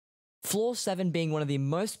Floor 7 being one of the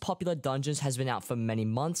most popular dungeons has been out for many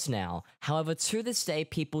months now. However, to this day,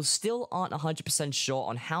 people still aren't 100% sure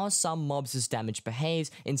on how some mobs' damage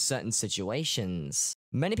behaves in certain situations.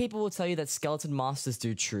 Many people will tell you that skeleton masters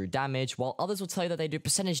do true damage, while others will tell you that they do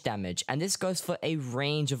percentage damage, and this goes for a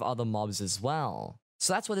range of other mobs as well.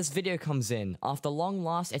 So that's where this video comes in. After long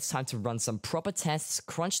last, it's time to run some proper tests,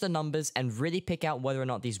 crunch the numbers, and really pick out whether or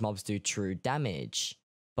not these mobs do true damage.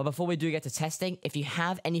 But before we do get to testing, if you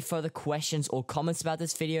have any further questions or comments about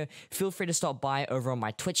this video, feel free to stop by over on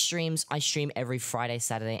my Twitch streams. I stream every Friday,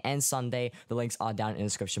 Saturday, and Sunday. The links are down in the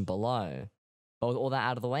description below. But with all that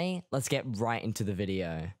out of the way, let's get right into the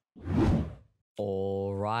video.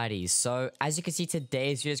 Alrighty, so as you can see,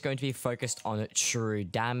 today's video is going to be focused on true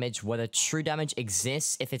damage, whether true damage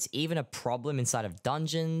exists, if it's even a problem inside of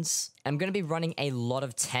dungeons. I'm going to be running a lot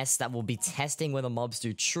of tests that will be testing whether mobs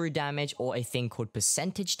do true damage or a thing called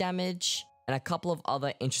percentage damage, and a couple of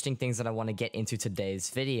other interesting things that I want to get into today's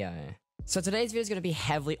video. So today's video is going to be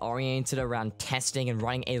heavily oriented around testing and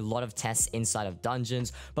running a lot of tests inside of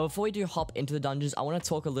dungeons. But before we do hop into the dungeons, I want to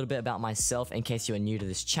talk a little bit about myself in case you are new to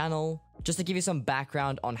this channel. Just to give you some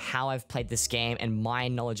background on how I've played this game and my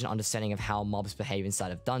knowledge and understanding of how mobs behave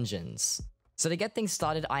inside of dungeons. So to get things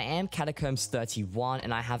started, I am Catacombs 31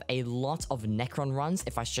 and I have a lot of Necron runs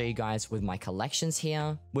if I show you guys with my collections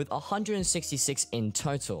here, with 166 in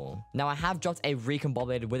total. Now I have dropped a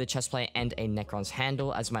Recombobulated Wither chestplate and a Necron's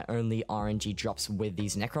handle as my only RNG drops with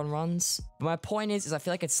these Necron runs. But my point is I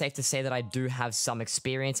feel like it's safe to say that I do have some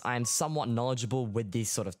experience. I am somewhat knowledgeable with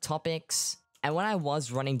these sort of topics. And when I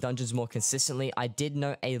was running dungeons more consistently, I did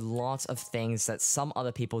know a lot of things that some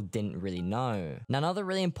other people didn't really know. Now, another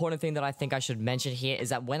really important thing that I think I should mention here is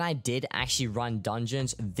that when I did actually run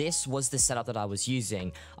dungeons, this was the setup that I was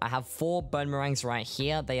using. I have 4 bone meringues right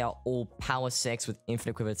here. They are all power 6 with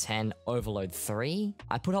infinite quiver 10, overload 3.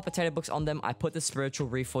 I put hot potato books on them. I put the spiritual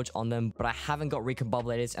reforge on them, but I haven't got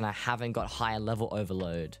recombobulators and I haven't got higher level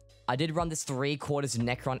overload. I did run this 3/4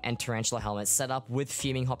 Necron and Tarantula helmet setup with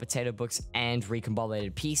fuming hot potato books and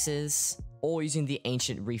recombobulated pieces, or using the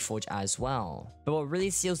ancient reforge as well. But what really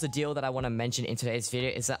seals the deal that I want to mention in today's video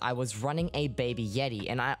is that I was running a baby Yeti,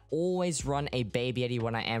 and I always run a baby Yeti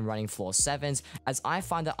when I am running floor 7s, as I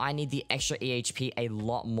find that I need the extra EHP a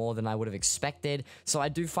lot more than I would have expected. So I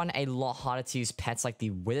do find it a lot harder to use pets like the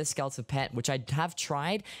Wither Skeleton pet, which I have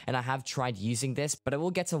tried, and I have tried using this, but I will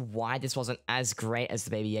get to why this wasn't as great as the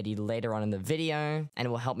baby Yeti later on in the video, and it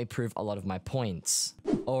will help me prove a lot of my points.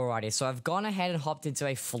 Alrighty, so I've gone ahead and hopped into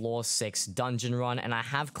a floor 6 dungeon run, and I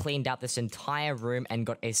have cleaned out this entire room and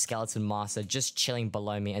got a skeleton master just chilling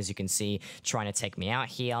below me, as you can see, trying to take me out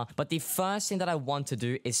here. But the first thing that I want to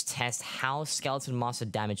do is test how skeleton master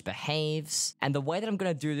damage behaves, and the way that I'm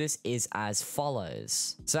going to do this is as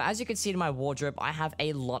follows. So as you can see in my wardrobe, I have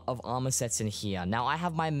a lot of armor sets in here. Now I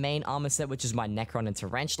have my main armor set, which is my Necron and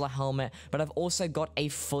Tarantula helmet, but I've also got a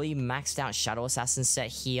fully maxed out Shadow Assassin set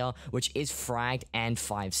here, which is fragged and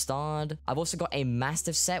 5-starred. I've also got a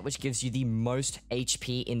Mastiff set, which gives you the most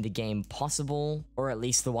HP in the game possible, or at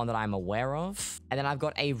least the one that I'm aware of. And then I've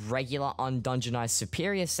got a regular undungeonized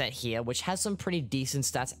Superior set here, which has some pretty decent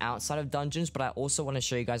stats outside of dungeons, but I also want to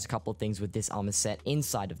show you guys a couple of things with this armor set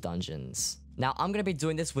inside of dungeons. Now, I'm going to be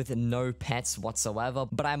doing this with no pets whatsoever,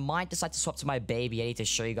 but I might decide to swap to my baby Yeti to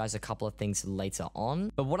show you guys a couple of things later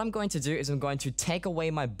on. But what I'm going to do is I'm going to take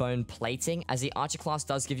away my bone plating, as the Archer class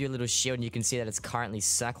does give you a little shield, and you can see that it's currently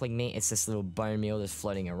circling me. It's this little bone meal that's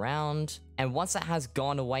floating around. And once that has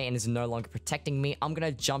gone away and is no longer protecting me, I'm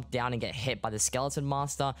going to jump down and get hit by the Skeleton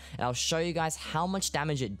Master, and I'll show you guys how much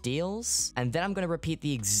damage it deals. And then I'm going to repeat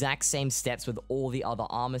the exact same steps with all the other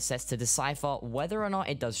armor sets to decipher whether or not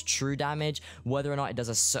it does true damage, whether or not it does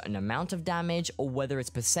a certain amount of damage, or whether it's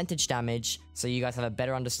percentage damage, so you guys have a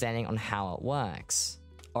better understanding on how it works.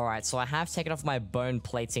 Alright, so I have taken off my bone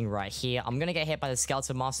plating right here. I'm gonna get hit by the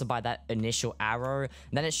Skeleton Master by that initial arrow.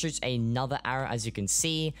 Then it shoots another arrow, as you can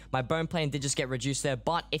see. My bone plating did just get reduced there,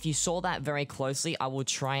 but if you saw that very closely, I will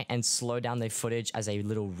try and slow down the footage as a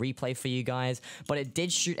little replay for you guys. But it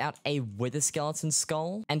did shoot out a Wither Skeleton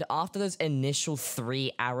Skull. And after those initial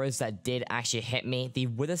 3 arrows that did actually hit me, the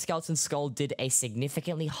Wither Skeleton Skull did a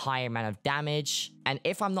significantly higher amount of damage. And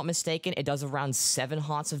if I'm not mistaken, it does around 7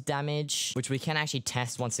 hearts of damage, which we can actually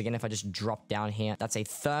test once again if I just drop down here. That's a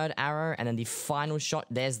 3rd arrow, and then the final shot,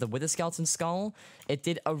 there's the Wither Skeleton Skull. It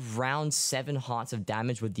did around 7 hearts of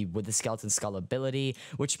damage with the Wither Skeleton Skull ability,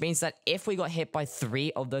 which means that if we got hit by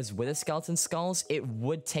 3 of those Wither Skeleton Skulls, it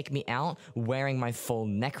would take me out wearing my full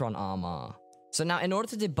Necron armor. So now, in order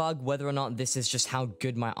to debug whether or not this is just how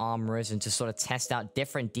good my armor is and to sort of test out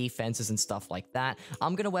different defenses and stuff like that,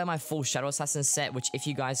 I'm going to wear my full Shadow Assassin set, which if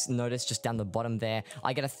you guys notice just down the bottom there,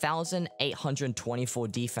 I get 1,824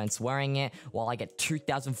 defense wearing it, while I get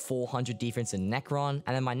 2,400 defense in Necron,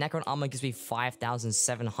 and then my Necron armor gives me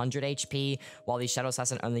 5,700 HP, while the Shadow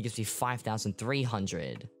Assassin only gives me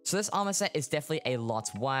 5,300. So this armor set is definitely a lot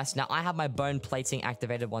worse. Now, I have my bone plating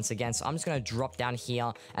activated once again, so I'm just going to drop down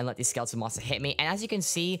here and let the Skeleton Master hit me. And as you can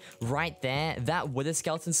see right there, that Wither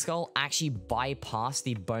Skeleton Skull actually bypassed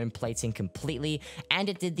the bone plating completely, and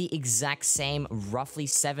it did the exact same roughly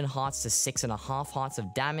 7 hearts to 6.5 hearts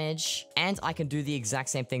of damage. And I can do the exact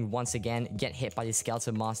same thing once again, get hit by the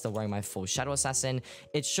Skeleton Master wearing my full Shadow Assassin.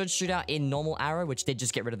 It should shoot out a normal arrow, which did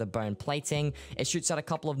just get rid of the bone plating. It shoots out a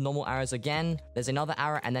couple of normal arrows again. There's another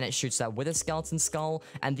arrow, and then it shoots that Wither Skeleton Skull.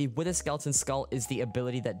 And the Wither Skeleton Skull is the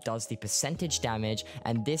ability that does the percentage damage,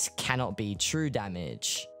 and this cannot be true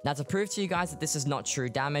damage. Now, to prove to you guys that this is not true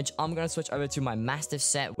damage, I'm going to switch over to my Mastiff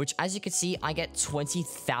set, which as you can see, I get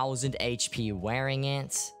 20,000 HP wearing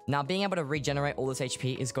it. Now, being able to regenerate all this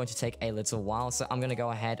HP is going to take a little while, so I'm going to go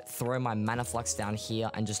ahead, throw my Mana Flux down here,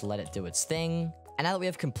 and just let it do its thing. And now that we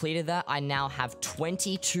have completed that, I now have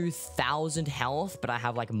 22,000 health, but I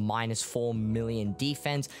have like minus 4 million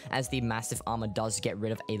defense, as the Mastiff armor does get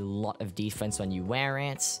rid of a lot of defense when you wear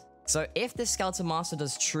it. So if this Skeleton Master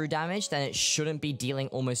does true damage, then it shouldn't be dealing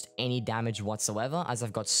almost any damage whatsoever, as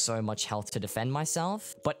I've got so much health to defend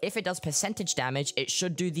myself. But if it does percentage damage, it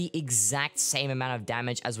should do the exact same amount of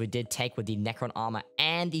damage as we did take with the Necron armor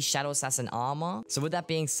and the Shadow Assassin armor. So with that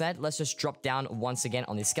being said, let's just drop down once again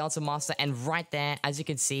on the Skeleton Master, and right there, as you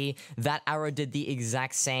can see, that arrow did the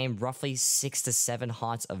exact same, roughly 6 to 7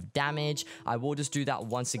 hearts of damage. I will just do that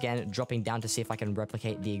once again, dropping down to see if I can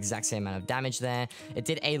replicate the exact same amount of damage there. It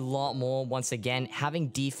did a lot more. Once again, having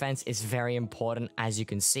defense is very important, as you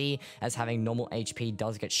can see, as having normal HP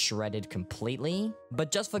does get shredded completely.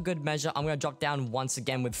 But just for good measure, I'm going to drop down once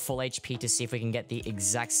again with full HP to see if we can get the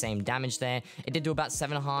exact same damage there. It did do about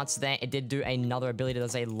 7 hearts there. It did do another ability that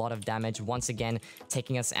does a lot of damage, once again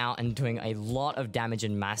taking us out and doing a lot of damage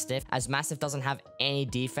in Mastiff. As Mastiff doesn't have any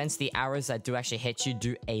defense, the arrows that do actually hit you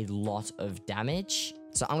do a lot of damage.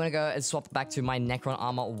 So I'm going to go and swap back to my Necron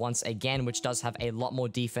armor once again, which does have a lot more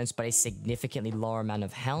defense, but a significantly lower amount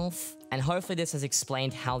of health. And hopefully this has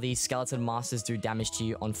explained how the Skeleton Masters do damage to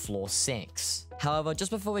you on floor 6. However,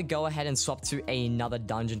 just before we go ahead and swap to another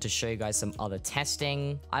dungeon to show you guys some other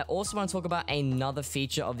testing, I also want to talk about another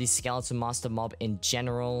feature of the Skeleton Master mob in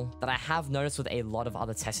general that I have noticed with a lot of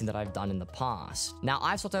other testing that I've done in the past. Now,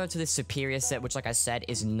 I've swapped over to this Superior set, which like I said,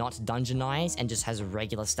 is not dungeonized and just has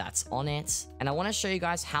regular stats on it. And I want to show you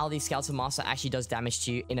guys how the Skeleton Master actually does damage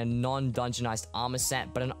to you in a non-dungeonized armor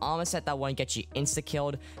set, but an armor set that won't get you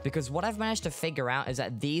insta-killed, because what I've managed to figure out is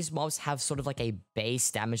that these mobs have sort of like a base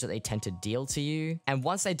damage that they tend to deal to you. And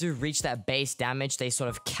once they do reach that base damage, they sort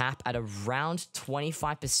of cap at around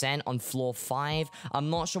 25% on floor 5. I'm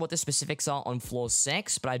not sure what the specifics are on floor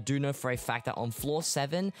 6, but I do know for a fact that on floor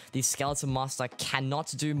 7, the Skeleton Master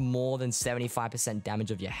cannot do more than 75% damage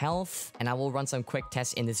of your health. And I will run some quick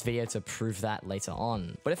tests in this video to prove that later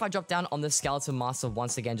on. But if I drop down on the Skeleton Master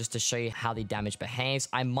once again, just to show you how the damage behaves,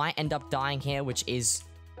 I might end up dying here, which is...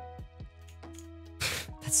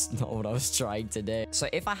 That's not what I was trying to do. So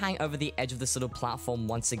if I hang over the edge of this little platform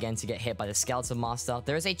once again to get hit by the Skeleton Master,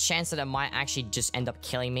 there is a chance that it might actually just end up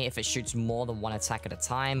killing me if it shoots more than one attack at a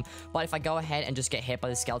time. But if I go ahead and just get hit by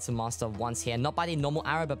the Skeleton Master once here, not by the normal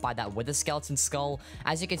arrow, but by that Wither Skeleton Skull,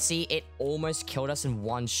 as you can see, it almost killed us in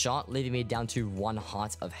one shot, leaving me down to 1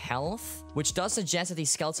 heart of health, which does suggest that the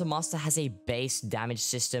Skeleton Master has a base damage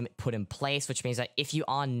system put in place, which means that if you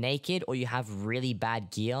are naked or you have really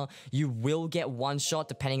bad gear, you will get one shot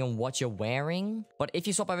depending on what you're wearing. But if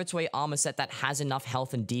you swap over to a armor set that has enough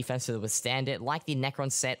health and defense to withstand it, like the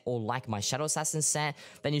Necron set or like my Shadow Assassin set,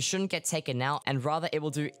 then you shouldn't get taken out, and rather it will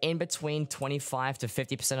do in between 25 to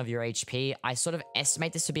 50% of your HP. I sort of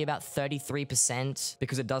estimate this to be about 33%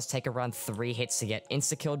 because it does take around 3 hits to get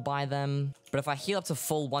insta-killed by them. But if I heal up to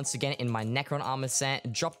full once again in my Necron armor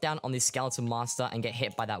set, drop down on the Skeleton Master and get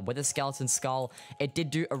hit by that Wither Skeleton Skull, it did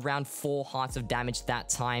do around 4 hearts of damage that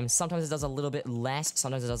time. Sometimes it does a little bit less, sometimes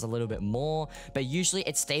sometimes it does a little bit more, but usually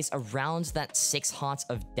it stays around that 6 hearts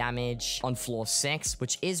of damage on floor 6,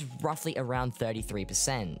 which is roughly around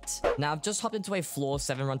 33%. Now, I've just hopped into a floor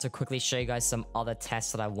 7 run to quickly show you guys some other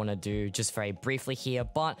tests that I want to do just very briefly here,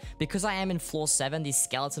 but because I am in floor 7, the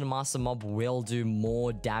Skeleton Master mob will do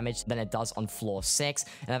more damage than it does on floor 6,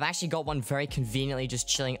 and I've actually got one very conveniently just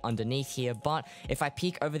chilling underneath here. But if I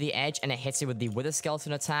peek over the edge and it hits me with the Wither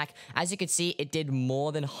Skeleton attack, as you can see, it did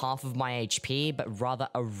more than half of my HP, but rather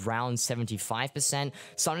around 75%.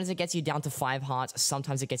 Sometimes it gets you down to 5 hearts,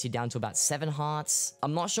 sometimes it gets you down to about 7 hearts.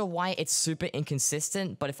 I'm not sure why it's super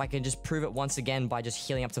inconsistent, but if I can just prove it once again by just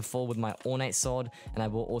healing up to full with my Ornate Sword, and I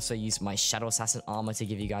will also use my Shadow Assassin armor to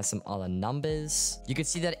give you guys some other numbers. You can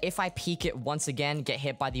see that if I peek it once again, get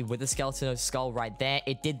hit by the Wither Skeleton skull right there,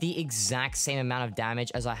 it did the exact same amount of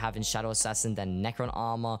damage as I have in Shadow Assassin than Necron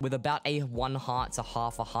armor, with about a 1 heart to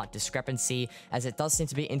half a heart discrepancy, as it does seem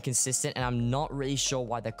to be inconsistent, and I'm not really sure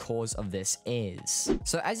why the cause of this is.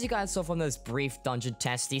 So as you guys saw from those brief dungeon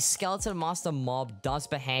tests, the Skeleton Master mob does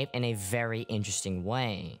behave in a very interesting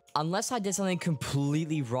way. Unless I did something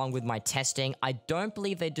completely wrong with my testing, I don't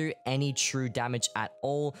believe they do any true damage at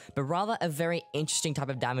all, but rather a very interesting type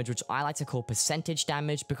of damage which I like to call percentage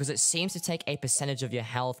damage, because it seems to take a percentage of your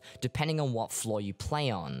health depending on what floor you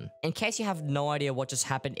play on. In case you have no idea what just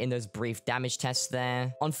happened in those brief damage tests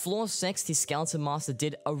there, on floor 6, the Skeleton Master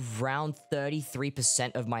did around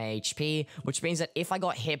 33% of my HP, which means that if I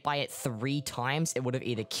got hit by it 3 times, it would have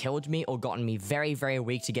either killed me or gotten me very, very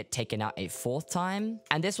weak to get taken out a 4th time.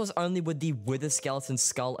 And this was only with the Wither Skeleton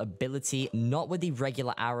Skull ability, not with the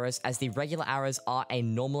regular arrows, as the regular arrows are a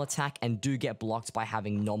normal attack and do get blocked by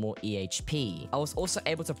having normal EHP. I was also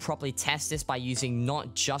able to properly test this by using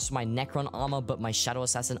not just my Necron armor, but my Shadow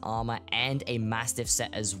Assassin armor and a Mastiff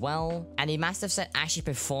set as well. And the Mastiff set actually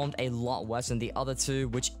performed a lot worse than the other two,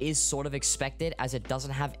 which is sort of expected as it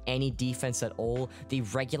doesn't have any defense at all. The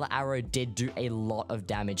regular arrow did do a lot of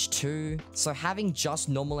damage too. So having just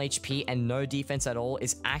normal HP and no defense at all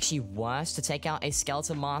is actually worse to take out a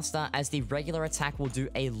Skeleton Master, as the regular attack will do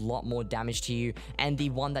a lot more damage to you, and the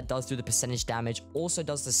one that does do the percentage damage also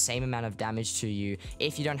does the same amount of damage to you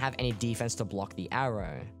if you don't have any defense to block the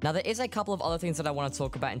arrow. Now, there is a couple of other things that I want to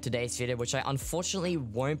talk about in today's video, which I unfortunately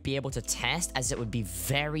won't be able to test, as it would be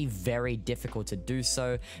very, very difficult to do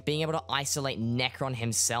so. Being able to isolate Necron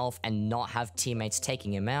himself and not have teammates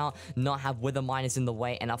taking him out, not have Wither Miners in the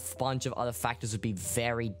way, and a bunch of other factors would be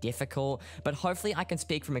very difficult. But hopefully I can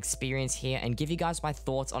speak from experience here and give you guys my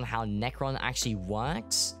thoughts on how Necron actually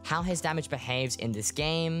works, how his damage behaves in this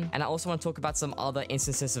game, and I also want to talk about some other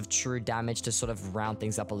instances of true damage to sort of round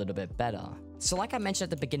things up a little bit better. So like I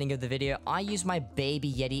mentioned at the beginning of the video, I use my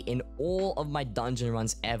Baby Yeti in all of my dungeon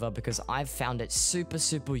runs ever because I've found it super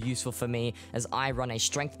useful for me, as I run a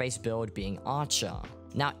strength-based build being Archer.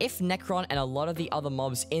 Now, if Necron and a lot of the other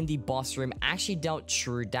mobs in the boss room actually dealt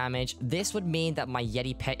true damage, this would mean that my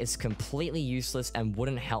Yeti pet is completely useless and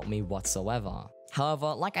wouldn't help me whatsoever. However,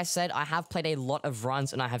 like I said, I have played a lot of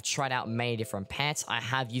runs and I have tried out many different pets. I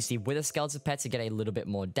have used the Wither Skeleton pet to get a little bit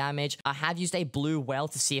more damage. I have used a blue whale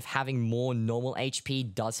to see if having more normal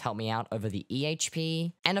HP does help me out over the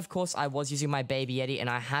EHP. And of course, I was using my Baby Yeti, and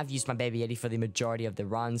I have used my Baby Yeti for the majority of the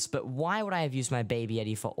runs, but why would I have used my Baby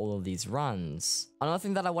Yeti for all of these runs? Another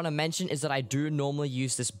thing that I want to mention is that I do normally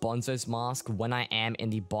use this Bonzo's Mask when I am in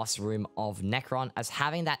the boss room of Necron, as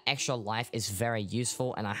having that extra life is very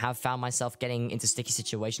useful, and I have found myself getting into sticky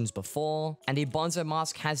situations before, and the Bonzo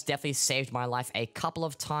Mask has definitely saved my life a couple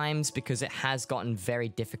of times because it has gotten very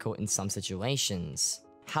difficult in some situations.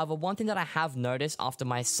 However, one thing that I have noticed after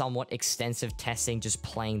my somewhat extensive testing just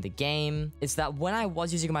playing the game is that when I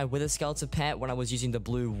was using my Wither Skeleton pet, when I was using the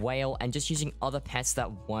blue whale, and just using other pets that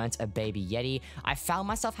weren't a Baby Yeti, I found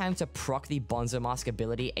myself having to proc the Bonzo Mask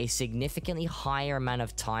ability a significantly higher amount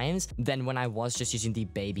of times than when I was just using the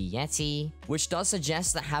Baby Yeti, which does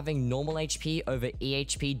suggest that having normal HP over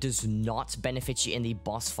EHP does not benefit you in the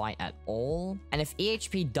boss fight at all. And if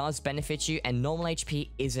EHP does benefit you and normal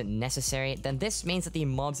HP isn't necessary, then this means that the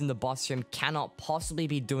mobs in the boss room cannot possibly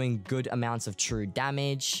be doing good amounts of true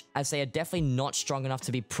damage, as they are definitely not strong enough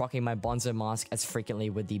to be proccing my Bonzo Mask as frequently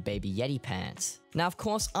with the Baby Yeti pet. Now, of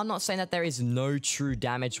course, I'm not saying that there is no true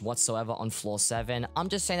damage whatsoever on floor 7. I'm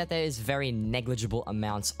just saying that there is very negligible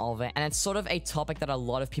amounts of it, and it's sort of a topic that a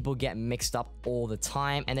lot of people get mixed up all the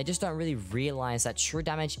time, and they just don't really realize that true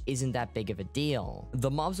damage isn't that big of a deal.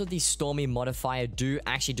 The mobs with the Stormy modifier do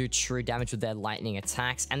actually do true damage with their lightning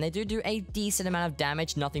attacks, and they do a decent amount of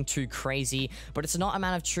damage, nothing too crazy, but it's not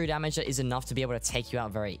amount of true damage that is enough to be able to take you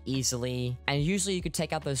out very easily, and usually you could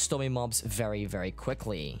take out those Stormy mobs very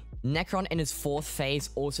quickly. Necron in his 4th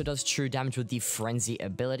phase also does true damage with the Frenzy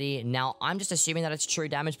ability. Now, I'm just assuming that it's true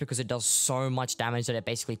damage because it does so much damage that it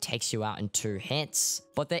basically takes you out in 2 hits.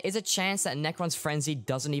 But there is a chance that Necron's Frenzy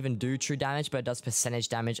doesn't even do true damage, but it does percentage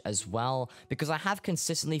damage as well, because I have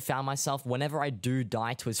consistently found myself, whenever I do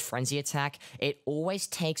die to his Frenzy attack, it always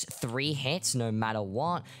takes 3 hits no matter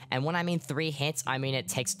what. And when I mean 3 hits, I mean it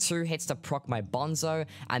takes 2 hits to proc my Bonzo,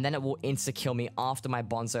 and then it will insta-kill me after my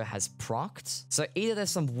Bonzo has procced. So either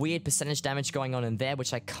there's some weird percentage damage going on in there,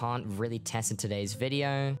 which I can't really test in today's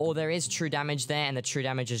video, or there is true damage there, and the true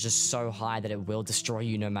damage is just so high that it will destroy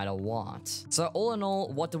you no matter what. So all in all,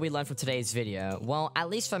 what do we learn from today's video? Well, at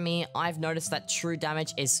least for me, I've noticed that true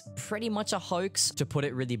damage is pretty much a hoax, to put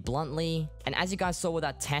it really bluntly. And as you guys saw with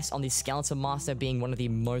that test on the Skeleton Master being one of the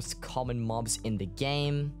most common mobs in the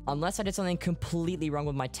game, unless I did something completely wrong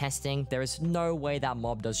with my testing, there is no way that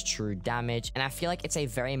mob does true damage, and I feel like it's a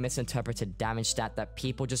very misinterpreted damage stat that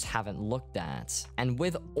people just haven't looked at. And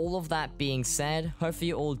with all of that being said, hopefully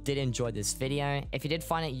you all did enjoy this video. If you did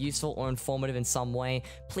find it useful or informative in some way,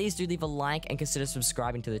 please do leave a like and consider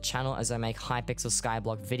subscribing to the channel, as I make Hypixel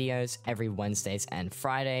Skyblock videos every Wednesdays and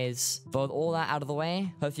Fridays. But with all that out of the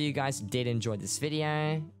way, hopefully you guys did enjoy this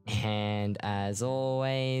video, and as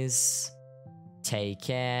always, take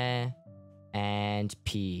care and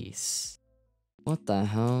peace. What the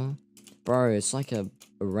hell? Bro, it's like a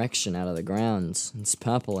erection out of the ground. It's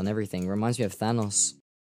purple and everything. Reminds me of Thanos.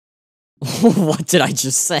 What did I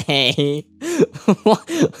just say? What?